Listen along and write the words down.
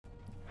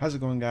How's it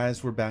going,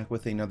 guys? We're back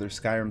with another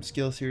Skyrim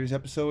skill series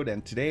episode,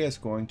 and today is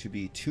going to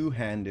be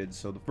two-handed.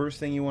 So the first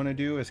thing you want to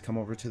do is come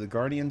over to the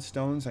Guardian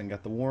Stones and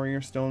get the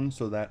Warrior Stone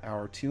so that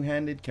our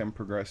two-handed can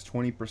progress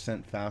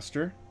 20%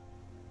 faster.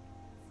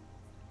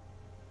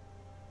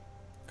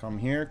 Come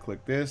here,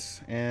 click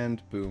this,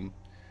 and boom.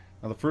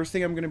 Now the first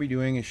thing I'm going to be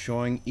doing is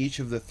showing each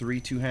of the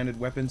 3 two-handed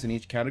weapons in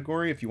each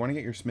category. If you want to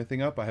get your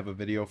smithing up, I have a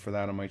video for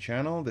that on my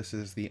channel. This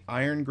is the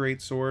Iron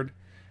Greatsword,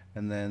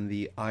 and then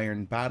the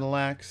Iron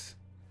Battleaxe,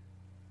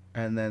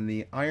 and then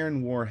the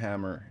Iron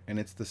Warhammer, and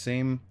it's the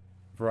same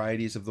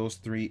varieties of those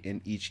 3 in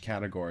each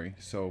category.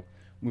 So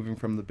moving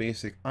from the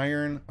basic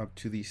iron up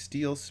to the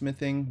steel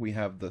smithing, we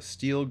have the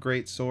Steel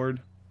Greatsword,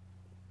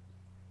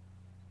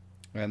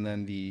 and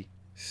then the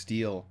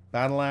Steel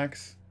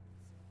Battleaxe,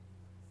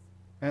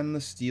 and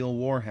the Steel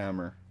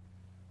Warhammer.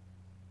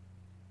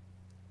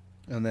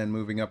 And then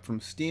moving up from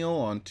steel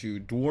onto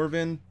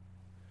Dwarven,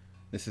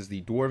 this is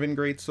the Dwarven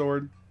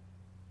Greatsword,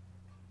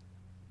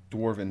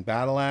 Dwarven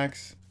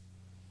Battleaxe,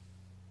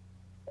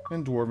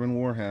 and Dwarven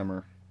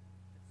Warhammer.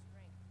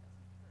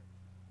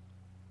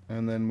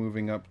 And then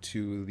moving up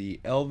to the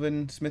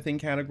Elven smithing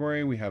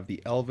category, we have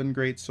the Elven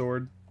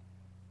Greatsword,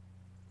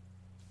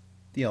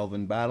 the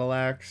Elven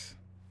Battleaxe,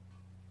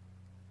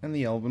 and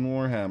the Elven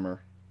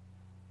Warhammer.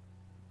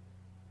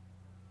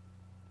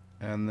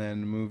 And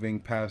then moving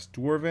past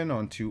Dwarven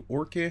onto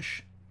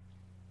Orcish,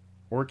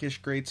 Orcish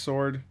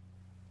Greatsword,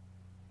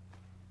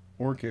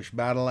 Orcish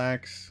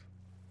Battleaxe,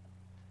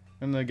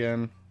 and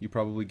again, you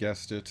probably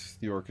guessed it,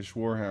 the Orcish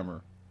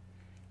Warhammer.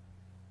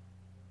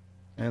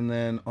 And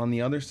then on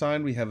the other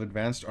side, we have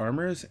advanced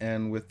armors,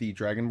 and with the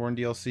Dragonborn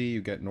DLC,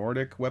 you get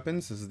Nordic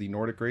weapons. This is the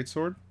Nordic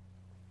Greatsword.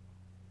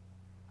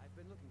 I've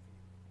been looking for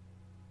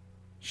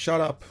you.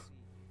 Shut up.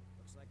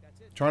 Looks like that's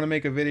it. Trying to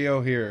make a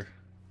video here.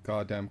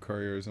 Goddamn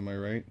couriers, am I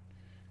right?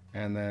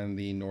 And then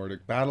the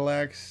Nordic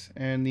Battleaxe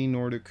and the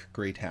Nordic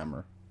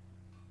Greathammer.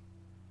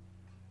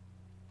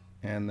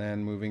 And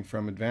then moving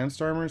from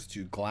advanced armors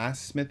to glass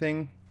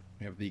smithing,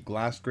 we have the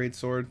Glass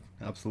Greatsword,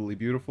 absolutely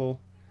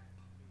beautiful,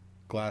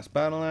 Glass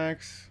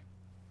Battleaxe,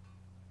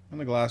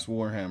 and the Glass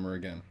Warhammer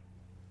again.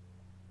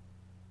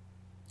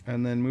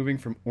 And then moving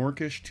from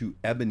Orcish to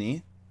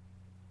Ebony,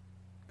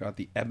 got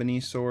the Ebony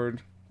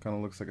Sword, kind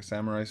of looks like a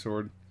samurai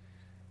sword,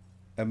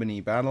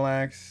 Ebony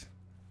Battleaxe,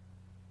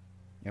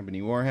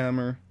 Ebony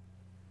Warhammer.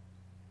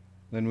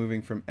 Then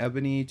moving from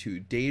Ebony to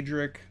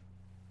Daedric,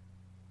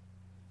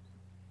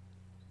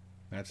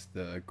 that's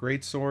the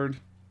Greatsword,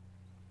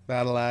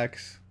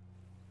 Battleaxe,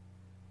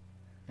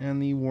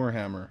 and the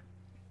Warhammer.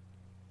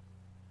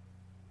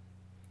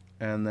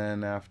 And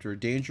then after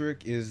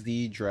Daedric is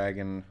the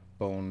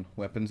Dragonbone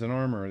weapons and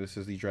armor. This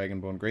is the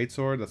Dragonbone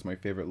Greatsword. That's my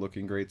favorite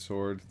looking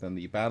Greatsword. Then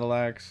the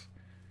Battleaxe.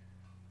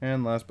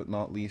 And last but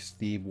not least,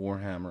 the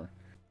Warhammer.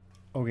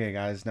 Okay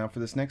guys, now for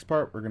this next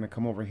part, we're going to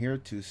come over here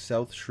to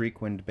South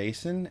Shriekwind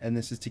Basin, and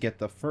this is to get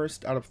the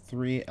first out of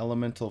 3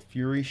 Elemental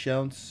Fury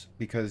Shouts,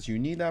 because you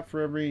need that for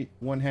every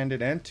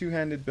one-handed and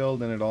two-handed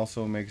build, and it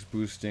also makes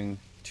boosting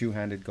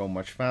two-handed go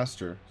much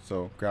faster.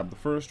 So grab the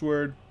first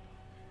word,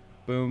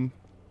 boom,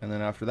 and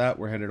then after that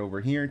we're headed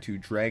over here to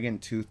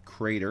Dragontooth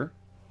Crater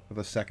for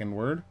the second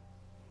word.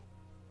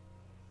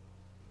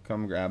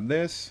 Come grab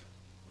this.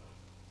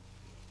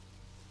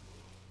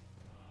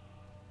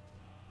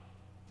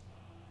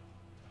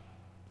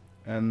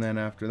 And then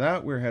after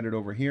that, we're headed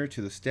over here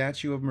to the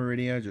Statue of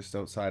Meridia, just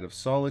outside of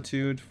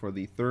Solitude, for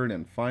the third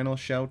and final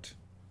shout.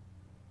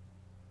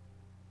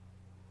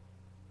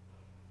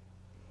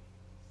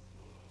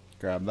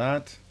 Grab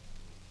that.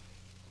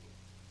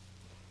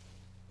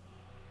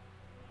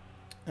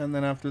 And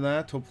then after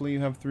that, hopefully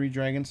you have 3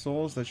 dragon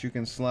souls that you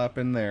can slap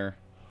in there.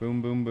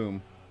 Boom, boom,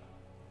 boom.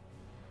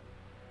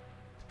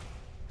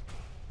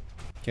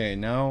 Okay,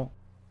 now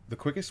the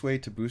quickest way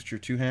to boost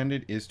your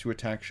two-handed is to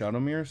attack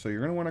Shadowmere, so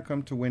you're going to want to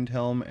come to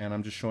Windhelm, and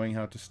I'm just showing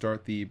how to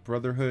start the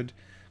Brotherhood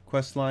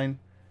questline.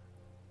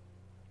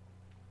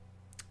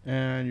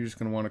 And you're just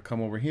going to want to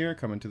come over here,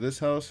 come into this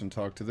house, and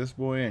talk to this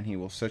boy, and he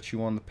will set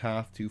you on the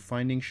path to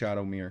finding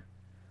Shadowmere.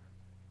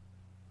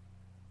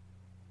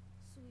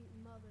 Sweet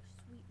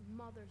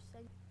mother,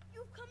 say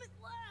you've come at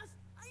last.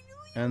 I knew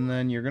you. And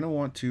then you're going to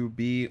want to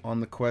be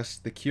on the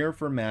quest, The Cure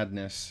for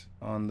Madness,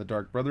 on the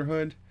Dark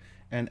Brotherhood,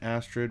 and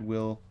Astrid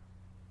will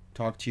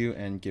talk to you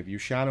and give you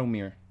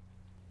Shadowmere.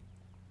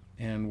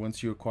 And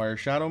once you acquire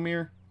Shadowmere,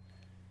 you're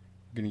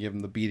going to give him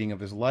the beating of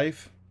his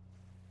life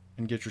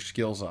and get your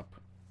skills up.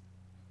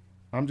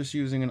 I'm just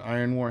using an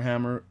Iron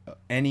Warhammer.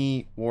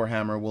 Any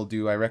Warhammer will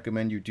do. I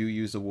recommend you do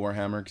use a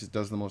Warhammer because it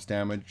does the most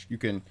damage. You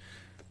can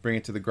bring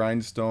it to the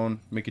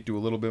Grindstone, make it do a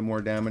little bit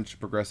more damage to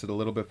progress it a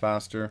little bit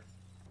faster.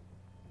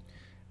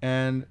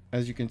 And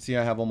as you can see,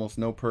 I have almost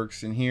no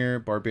perks in here.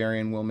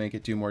 Barbarian will make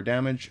it do more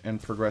damage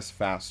and progress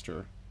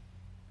faster.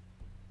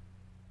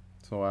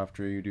 So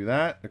after you do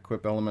that,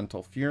 equip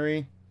Elemental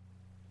Fury.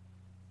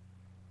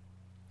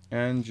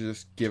 And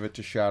just give it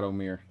to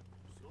Shadowmere.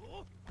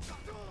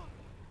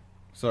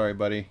 Sorry,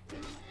 buddy.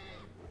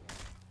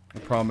 I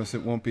promise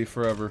it won't be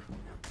forever.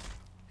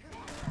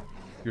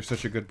 You're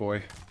such a good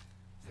boy.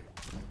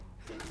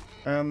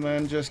 And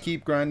then just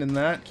keep grinding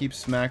that, keep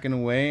smacking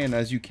away, and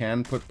as you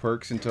can, put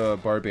perks into a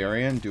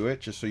Barbarian, do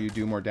it, just so you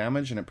do more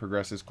damage and it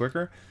progresses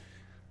quicker.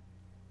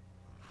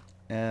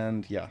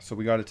 And yeah, so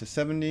we got it to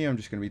 70, I'm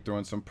just going to be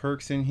throwing some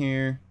perks in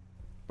here.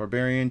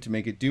 Barbarian to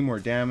make it do more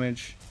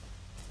damage.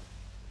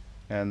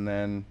 And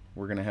then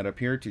we're going to head up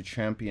here to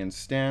Champion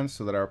Stance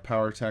so that our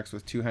power attacks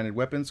with two-handed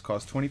weapons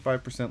cost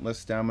 25% less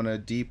stamina,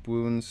 deep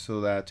wounds so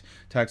that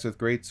attacks with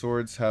great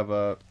swords have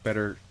a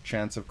better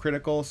chance of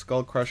critical,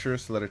 Skull Crusher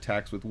so that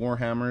attacks with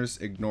warhammers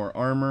ignore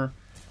armor,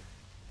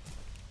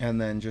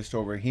 and then just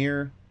over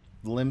here,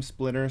 Limb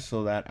Splitter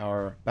so that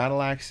our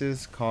battle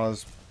axes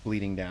cause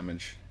bleeding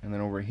damage. And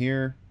then over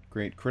here,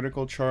 great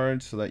critical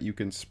charge so that you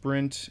can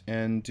sprint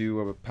and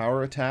do a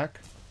power attack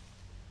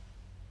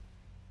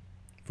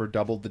for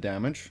double the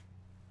damage.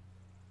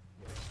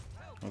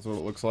 That's what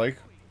it looks like.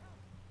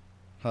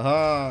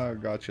 Haha,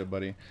 gotcha,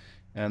 buddy.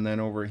 And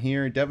then over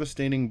here,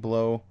 Devastating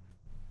Blow.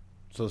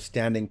 So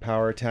standing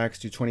power attacks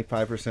do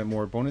 25%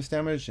 more bonus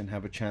damage and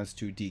have a chance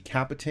to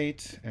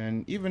decapitate.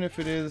 And even if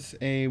it is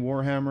a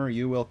warhammer,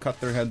 you will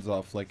cut their heads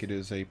off like it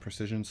is a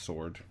precision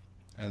sword.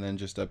 And then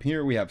just up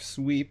here we have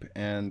Sweep,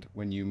 and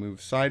when you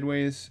move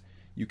sideways,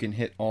 you can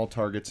hit all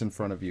targets in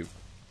front of you.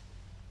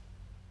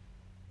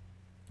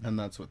 And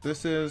that's what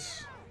this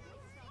is.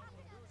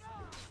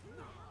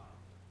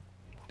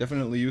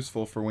 Definitely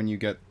useful for when you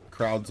get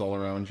crowds all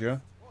around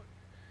you.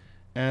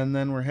 And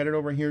then we're headed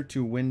over here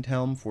to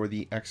Windhelm for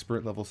the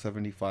Expert level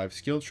 75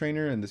 skill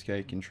trainer, and this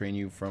guy can train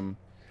you from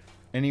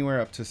anywhere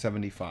up to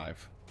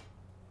 75.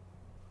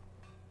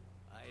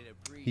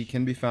 He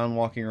can be found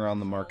walking around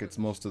the markets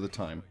most of the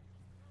time.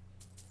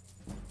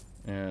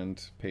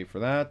 And pay for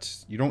that.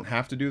 You don't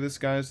have to do this,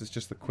 guys. It's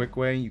just the quick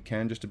way. You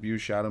can just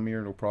abuse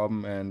Shadowmere, no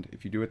problem. And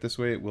if you do it this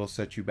way, it will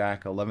set you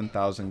back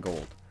 11,000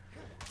 gold.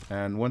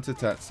 And once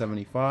it's at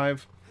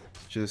 75,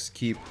 just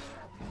keep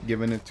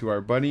giving it to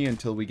our buddy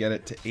until we get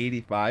it to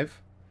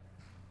 85.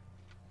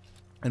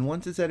 And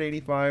once it's at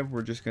 85,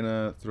 we're just going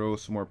to throw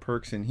some more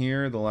perks in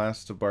here. The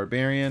Last of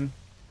Barbarian.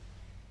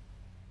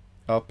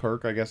 A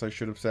perk, I guess I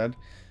should have said.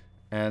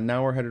 And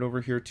now we're headed over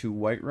here to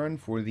Whiterun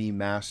for the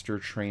Master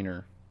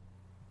Trainer.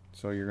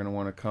 So you're going to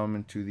want to come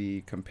into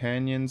the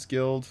Companions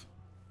Guild,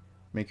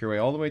 make your way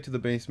all the way to the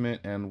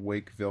basement, and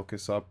wake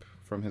Vilkas up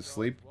from his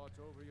sleep.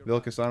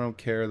 Vilkas, I don't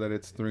care that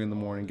it's 3 in the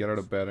morning, get out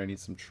of bed, I need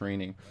some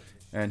training.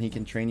 And he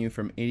can train you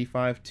from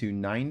 85 to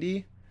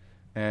 90.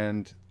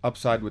 And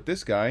upside with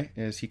this guy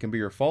is he can be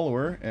your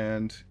follower,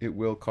 and it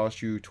will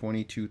cost you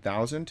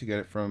 22,000 to get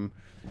it from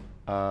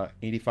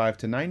 85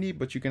 to 90.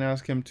 But you can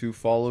ask him to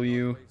follow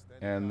you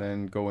and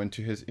then go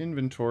into his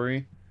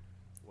inventory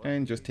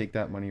and just take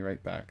that money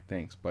right back.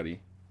 Thanks,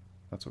 buddy.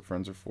 That's what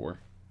friends are for.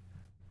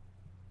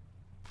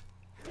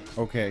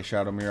 Okay,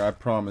 Shadowmere, I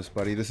promise,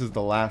 buddy, this is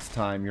the last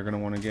time. You're going to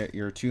want to get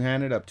your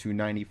two-handed up to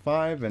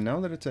 95, and now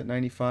that it's at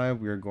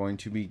 95, we are going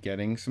to be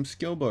getting some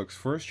skill books.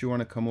 First, you want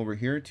to come over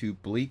here to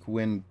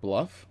Bleakwind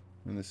Bluff,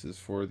 and this is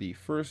for the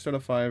first out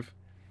of 5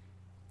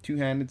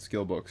 two-handed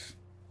skill books.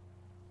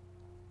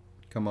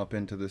 Come up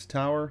into this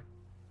tower,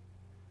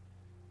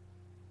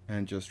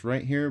 and just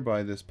right here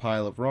by this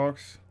pile of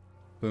rocks,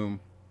 boom.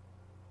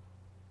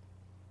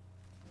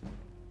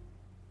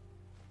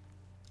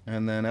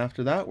 And then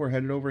after that, we're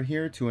headed over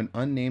here to an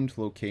unnamed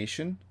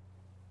location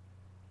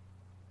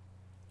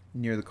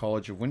near the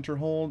College of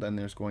Winterhold, and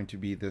there's going to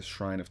be this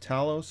Shrine of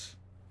Talos.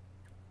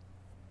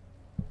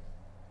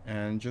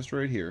 And just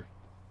right here.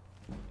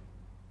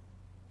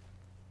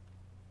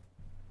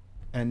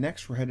 And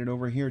next, we're headed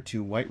over here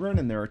to Whiterun,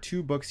 and there are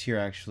 2 books here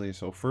actually.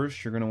 So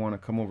first, you're going to want to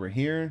come over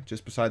here,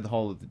 just beside the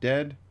Hall of the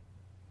Dead,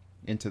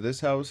 into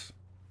this house.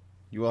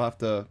 You will have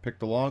to pick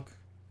the lock,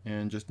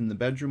 and just in the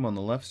bedroom on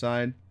the left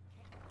side,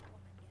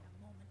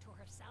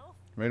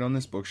 right on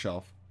this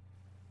bookshelf.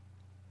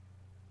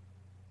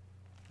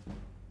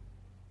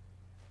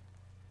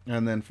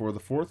 And then for the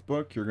 4th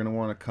book, you're going to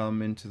want to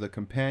come into the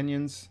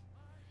Companions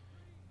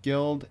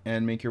Guild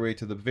and make your way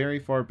to the very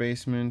far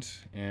basement,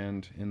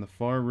 and in the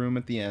far room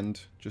at the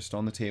end, just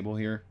on the table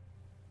here,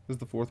 is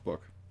the 4th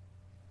book.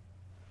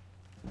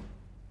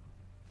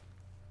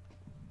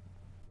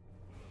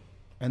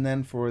 And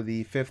then for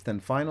the 5th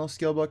and final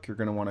skill book, you're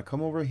going to want to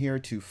come over here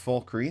to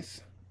Falkreath,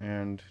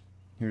 and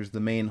here's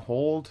the main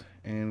hold,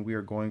 and we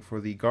are going for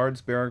the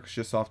guards barracks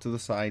just off to the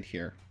side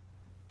here.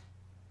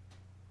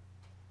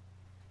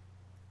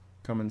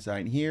 Come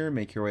inside here,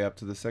 make your way up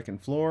to the 2nd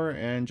floor,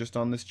 and just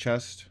on this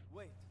chest,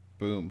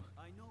 boom.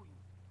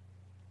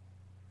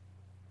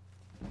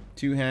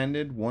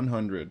 Two-handed,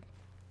 100.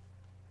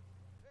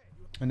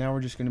 And now we're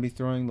just going to be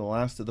throwing the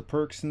last of the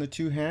perks in the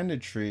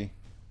two-handed tree.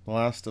 The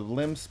last of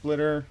Limb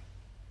Splitter,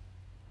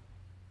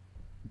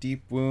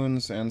 Deep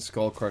Wounds, and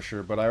Skull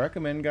Crusher. But I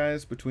recommend,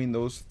 guys, between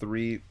those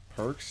 3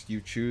 perks, you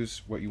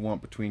choose what you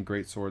want between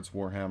great swords,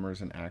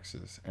 warhammers, and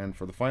axes. And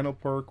for the final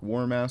perk,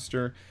 War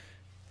Master,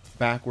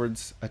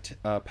 backwards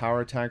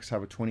power attacks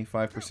have a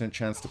 25%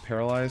 chance to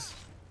paralyze,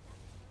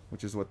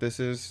 which is what this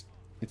is.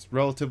 It's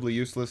relatively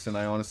useless, and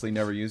I honestly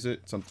never use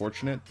it. It's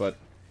unfortunate, but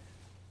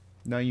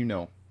now you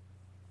know.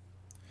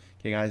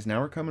 Okay guys, now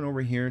we're coming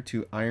over here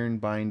to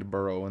Ironbind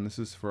Barrow, and this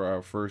is for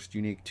our first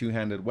unique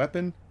two-handed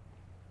weapon.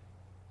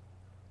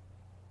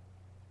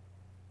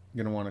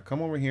 You're going to want to come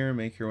over here,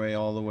 make your way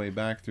all the way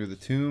back through the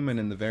tomb, and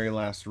in the very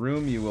last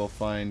room you will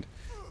find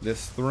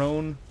this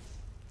throne,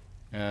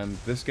 and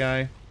this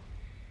guy,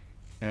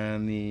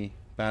 and the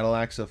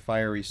Battleaxe of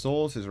Fiery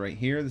Souls is right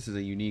here. This is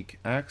a unique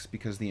axe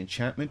because the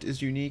enchantment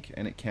is unique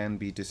and it can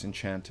be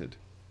disenchanted.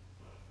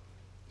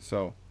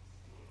 So,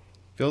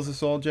 fills the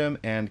soul gem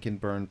and can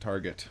burn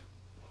target.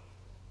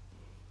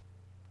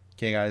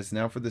 Okay guys,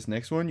 now for this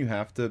next one, you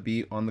have to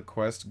be on the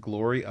quest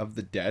Glory of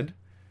the Dead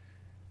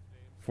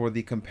for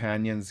the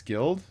Companions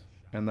Guild,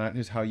 and that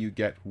is how you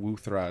get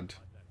Wuuthrad.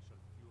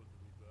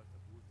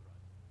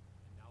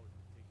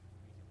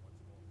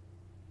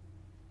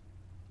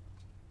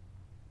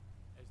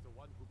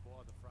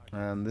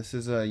 And this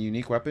is a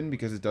unique weapon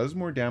because it does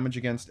more damage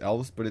against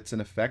elves, but it's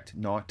an effect,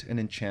 not an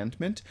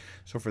enchantment.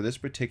 So for this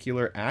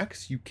particular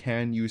axe, you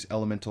can use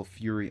Elemental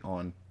Fury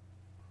on.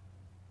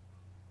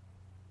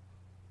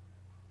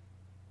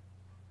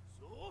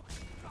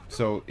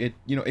 So it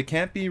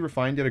can't be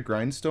refined at a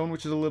grindstone,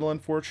 which is a little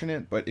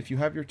unfortunate, but if you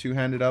have your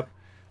two-handed up,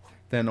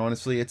 then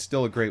honestly it's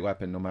still a great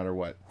weapon no matter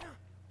what.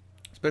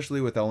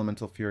 Especially with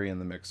Elemental Fury in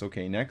the mix.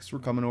 Okay, next we're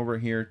coming over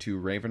here to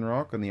Raven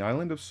Rock on the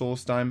island of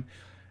Solstheim.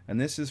 And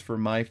this is for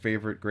my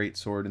favorite great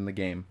sword in the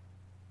game.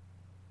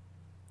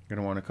 You're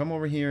going to want to come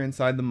over here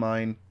inside the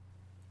mine,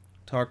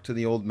 talk to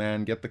the old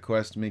man, get the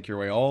quest, make your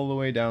way all the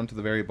way down to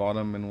the very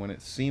bottom, and when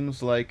it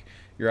seems like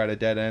you're at a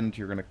dead end,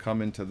 you're going to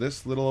come into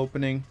this little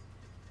opening.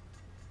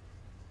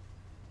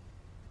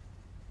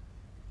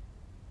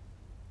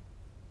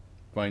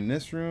 Find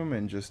this room,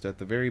 and just at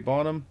the very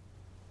bottom,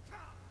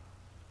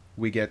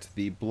 we get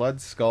the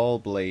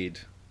Bloodskal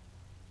Blade.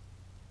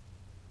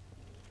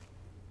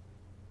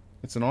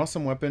 It's an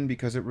awesome weapon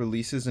because it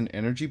releases an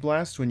energy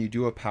blast when you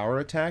do a power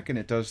attack, and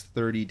it does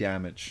 30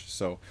 damage.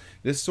 So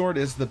this sword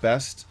is the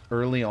best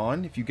early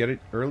on if you get it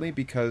early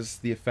because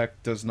the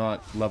effect does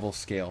not level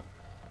scale.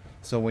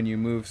 So when you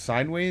move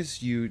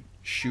sideways, you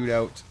shoot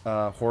out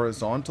a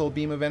horizontal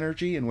beam of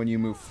energy, and when you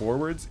move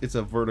forwards, it's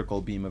a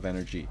vertical beam of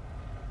energy.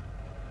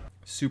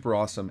 Super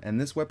awesome, and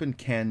this weapon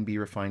can be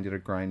refined at a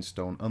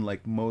grindstone,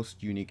 unlike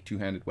most unique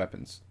two-handed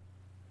weapons.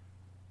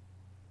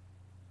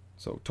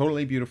 So,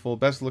 totally beautiful,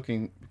 best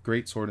looking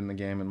great sword in the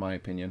game in my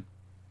opinion.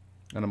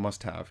 And a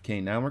must have. Okay,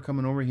 now we're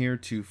coming over here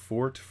to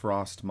Fort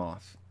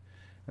Frostmoth.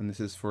 And this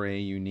is for a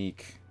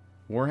unique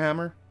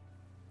Warhammer.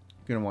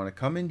 You're going to want to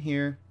come in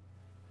here.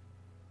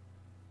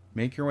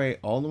 Make your way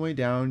all the way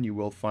down. You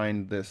will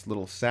find this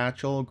little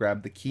satchel.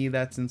 Grab the key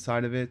that's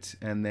inside of it.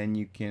 And then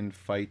you can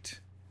fight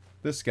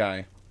this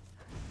guy.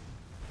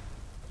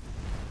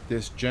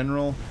 This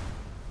general.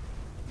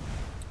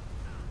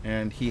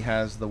 And he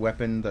has the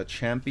weapon, the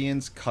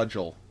Champion's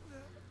Cudgel,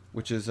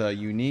 which is a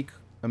unique,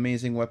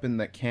 amazing weapon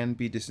that can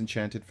be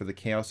disenchanted for the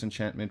Chaos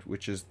Enchantment,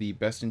 which is the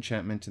best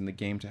enchantment in the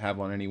game to have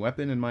on any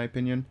weapon, in my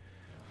opinion.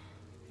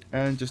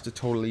 And just a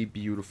totally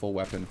beautiful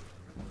weapon.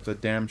 It's a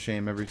damn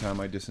shame every time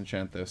I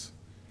disenchant this.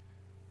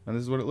 And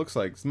this is what it looks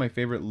like. This is my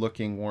favorite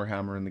looking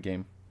Warhammer in the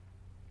game.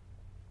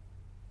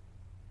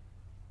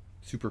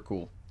 Super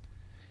cool.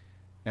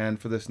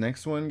 And for this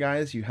next one,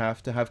 guys, you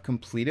have to have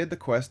completed the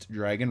quest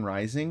Dragon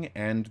Rising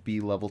and be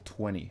level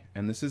 20.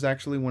 And this is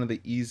actually one of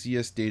the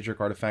easiest Daedric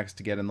artifacts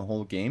to get in the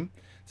whole game.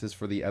 This is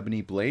for the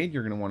Ebony Blade.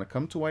 You're going to want to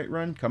come to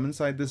Whiterun, come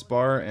inside this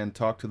bar and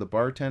talk to the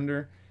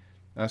bartender.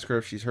 Ask her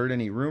if she's heard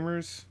any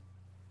rumors.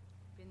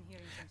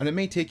 And it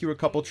may take you a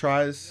couple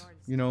tries,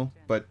 you know,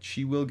 but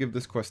she will give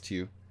this quest to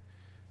you.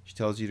 She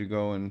tells you to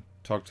go and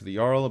talk to the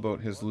Jarl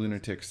about his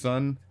lunatic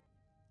son.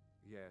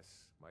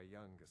 Yes, my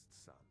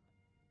youngest son.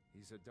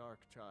 He's a dark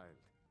child.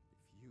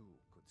 If you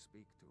could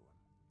speak to him,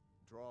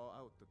 draw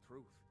out the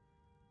truth,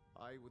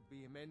 I would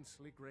be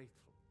immensely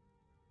grateful.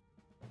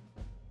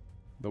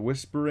 The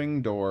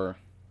Whispering Door.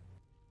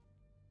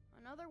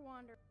 Another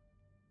wander.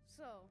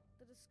 So,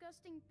 the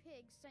disgusting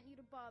pig sent you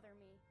to bother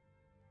me.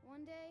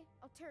 One day,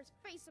 I'll tear his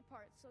face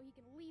apart so he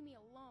can leave me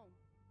alone.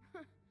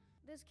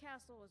 This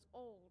castle is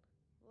old.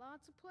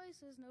 Lots of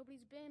places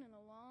nobody's been in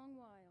a long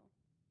while.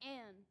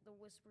 And the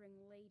Whispering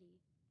Lady.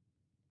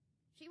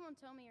 She won't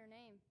tell me her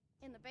name.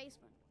 In the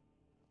basement.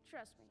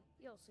 Trust me,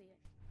 you'll see it.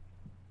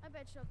 I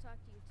bet she'll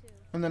talk to you too.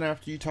 And then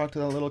after you talk to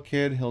that little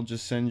kid, he'll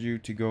just send you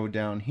to go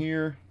down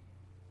here.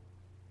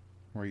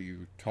 Where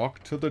you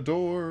talk to the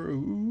door.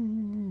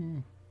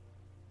 Ooh.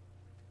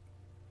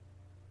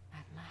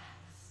 At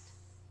last,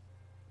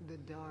 the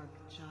dark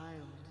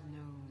child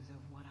knows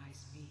of what I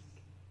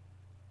speak.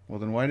 Well,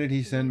 then why did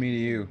he send me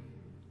to you?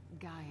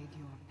 Guide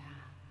your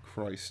path.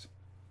 Christ.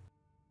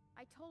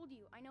 I told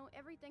you, I know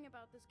everything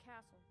about this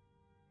castle.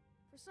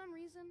 For some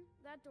reason,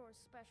 that door is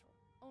special.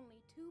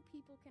 Only 2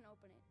 people can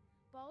open it.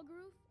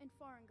 Balgroof and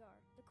Farengar,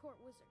 the court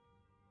wizard.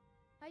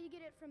 How you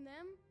get it from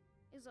them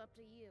is up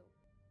to you.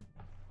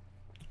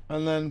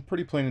 And then,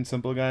 pretty plain and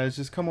simple, guys.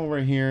 Just come over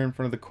here in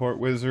front of the court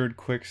wizard,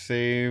 quick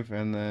save,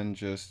 and then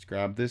just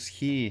grab this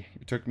key.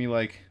 It took me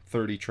like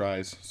 30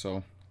 tries,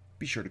 so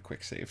be sure to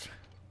quick save.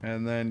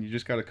 And then you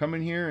just got to come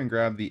in here and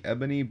grab the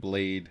Ebony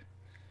Blade.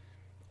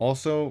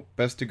 Also,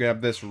 best to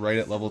grab this right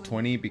at level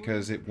 20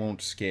 because it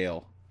won't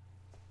scale.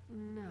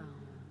 No.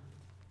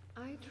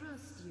 I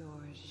trust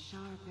you're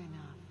sharp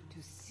enough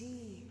to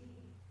see,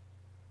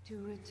 to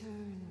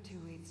return to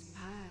its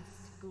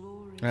past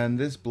glory. And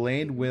this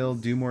blade will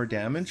do more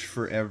damage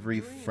for every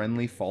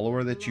friendly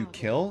follower that you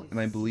kill. And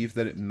I believe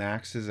that it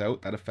maxes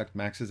out, that effect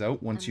maxes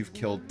out once you've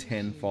killed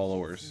 10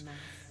 followers.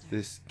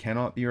 This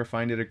cannot be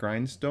refined at a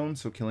grindstone,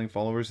 so killing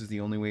followers is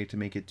the only way to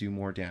make it do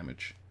more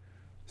damage.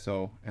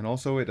 So, and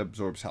also it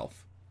absorbs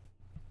health.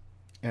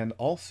 And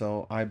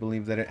also, I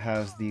believe that it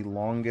has the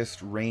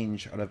longest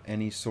range out of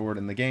any sword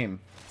in the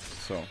game.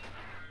 So,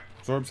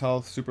 absorbs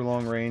health, super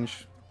long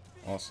range,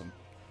 awesome.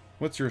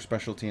 What's your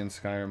specialty in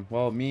Skyrim?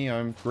 Well, me,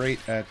 I'm great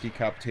at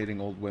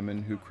decapitating old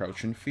women who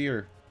crouch in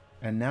fear.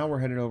 And now we're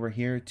headed over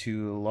here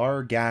to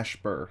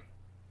Largashbur.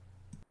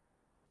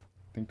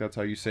 I think that's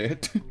how you say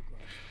it.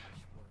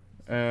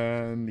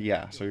 And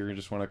yeah, so you're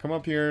just want to come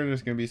up here.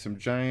 There's going to be some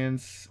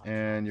giants,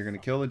 and you're going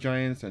to kill the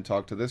giants and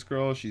talk to this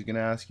girl. She's going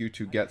to ask you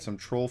to get some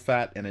troll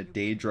fat and a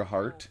Daedra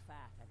heart.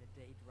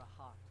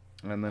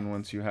 And then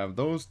once you have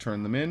those,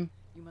 turn them in.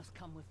 You must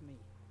come with me.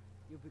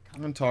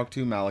 And talk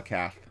to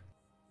Malakath.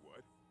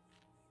 What?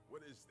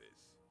 What is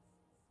this?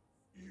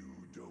 You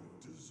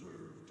don't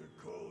deserve to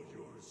call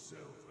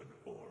yourself an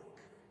orc.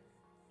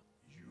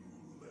 You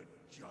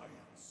let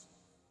giants,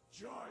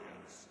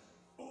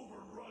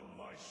 overrun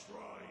my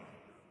shrine.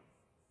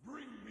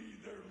 Bring me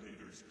their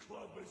leader's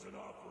club as an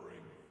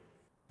offering.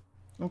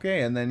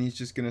 Okay, and then he's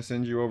just going to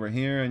send you over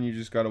here, and you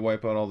just got to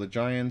wipe out all the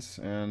giants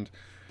and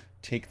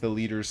take the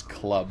leader's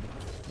club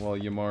while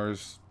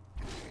Yamar's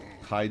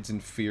hides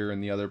in fear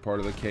in the other part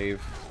of the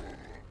cave.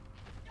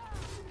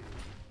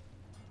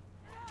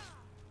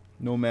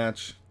 No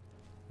match.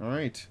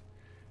 Alright.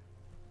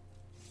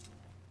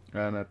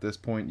 And at this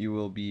point you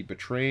will be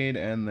betrayed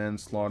and then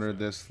slaughter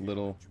this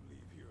little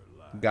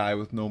guy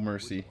with no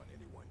mercy.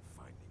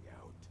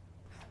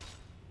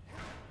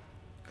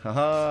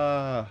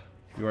 Haha!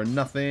 You are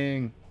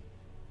nothing!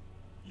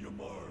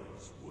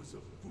 Yamars was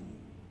a fool,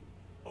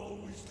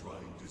 always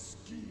trying to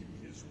scheme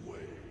his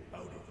way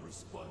out of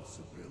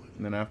responsibility.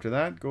 And then after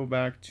that, go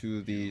back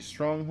to the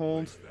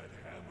stronghold. Place that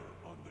hammer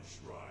on the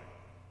shrine.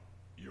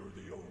 You're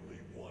the only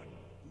one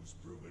who's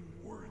proven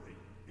worthy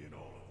in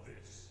all of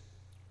this.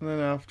 And then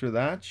after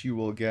that, you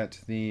will get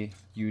the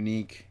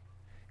unique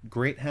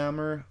Great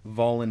Hammer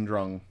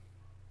Volendrung.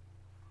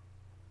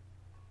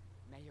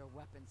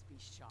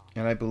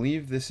 And I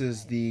believe this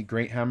is the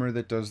Great Hammer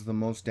that does the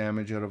most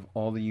damage out of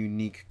all the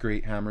unique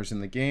Great Hammers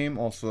in the game.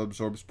 Also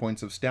absorbs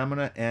points of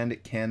stamina, and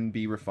it can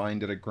be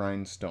refined at a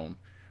grindstone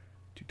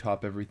to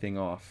top everything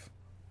off.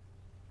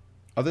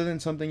 Other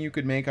than something you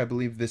could make, I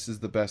believe this is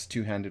the best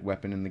two-handed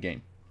weapon in the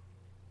game,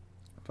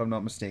 if I'm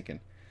not mistaken.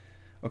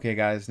 Okay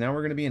guys, now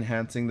we're going to be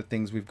enhancing the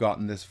things we've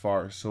gotten this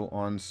far. So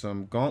on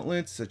some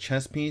gauntlets, a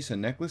chest piece, a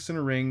necklace, and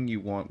a ring,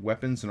 you want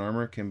weapons and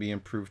armor can be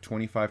improved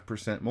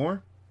 25%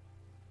 more.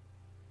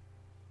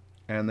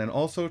 And then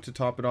also, to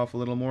top it off a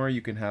little more,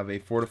 you can have a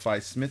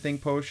fortified smithing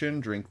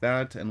potion, drink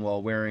that, and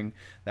while wearing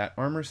that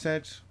armor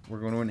set, we're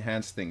going to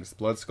enhance things.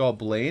 Bloodskal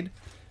Blade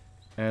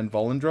and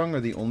Volendrung are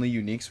the only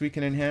uniques we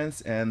can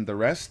enhance, and the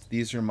rest,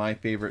 these are my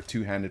favorite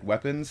two-handed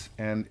weapons,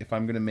 and if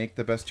I'm going to make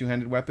the best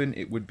two-handed weapon,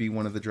 it would be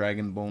one of the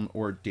Dragonbone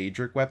or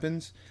Daedric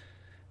weapons.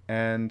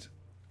 And,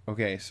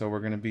 okay, so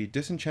we're going to be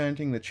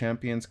disenchanting the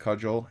Champion's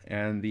Cudgel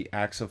and the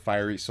Axe of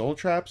Fiery Soul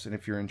Traps, and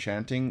if your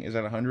enchanting is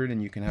at 100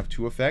 and you can have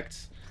 2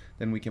 effects,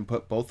 then we can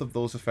put both of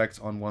those effects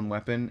on one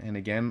weapon. And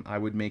again, I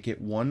would make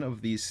it one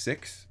of these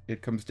 6.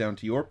 It comes down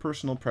to your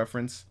personal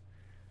preference.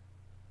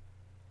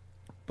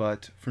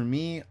 But for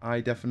me,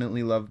 I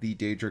definitely love the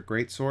Daedric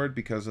Greatsword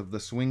because of the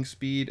swing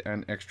speed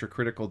and extra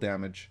critical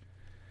damage.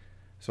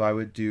 So I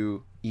would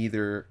do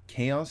either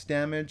Chaos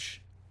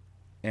damage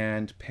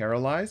and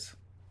Paralyze,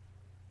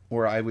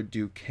 or I would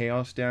do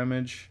Chaos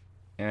damage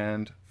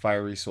and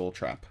Fiery Soul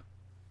Trap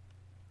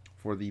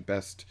for the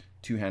best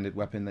two-handed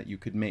weapon that you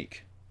could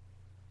make.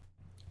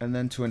 And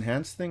then to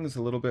enhance things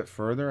a little bit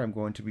further, I'm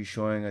going to be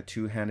showing a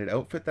two-handed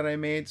outfit that I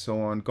made.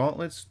 So on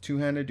gauntlets,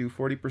 two-handed do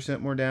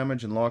 40% more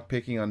damage, and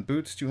lockpicking on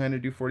boots,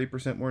 two-handed do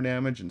 40% more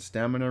damage, and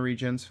stamina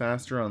regens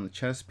faster on the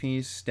chest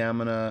piece,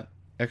 stamina,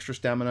 extra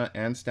stamina,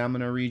 and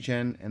stamina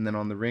regen. And then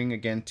on the ring,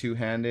 again,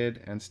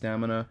 two-handed and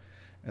stamina.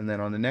 And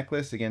then on the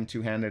necklace, again,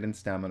 two-handed and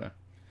stamina.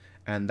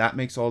 And that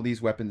makes all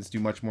these weapons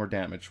do much more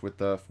damage with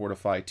the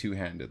fortify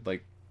two-handed.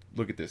 Like,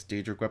 look at this,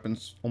 Daedric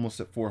weapons almost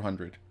at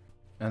 400.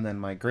 And then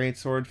my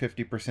greatsword,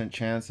 50%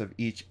 chance of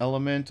each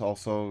element,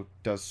 also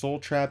does soul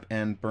trap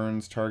and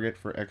burns target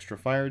for extra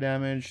fire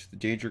damage. The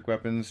Daedric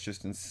weapons,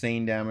 just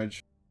insane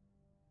damage.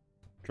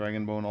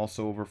 Dragonbone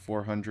also over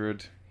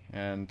 400.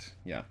 And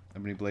yeah,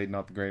 Ebony Blade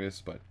not the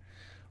greatest, but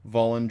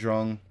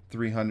Volendrung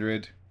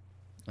 300.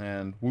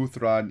 And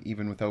Wuuthrad,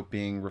 even without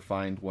being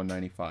refined,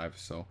 195.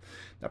 So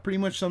that pretty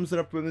much sums it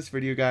up for this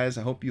video, guys.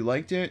 I hope you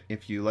liked it.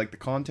 If you like the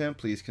content,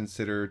 please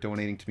consider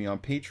donating to me on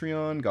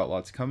Patreon. Got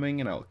lots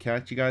coming, and I'll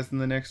catch you guys in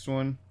the next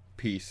one.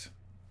 Peace.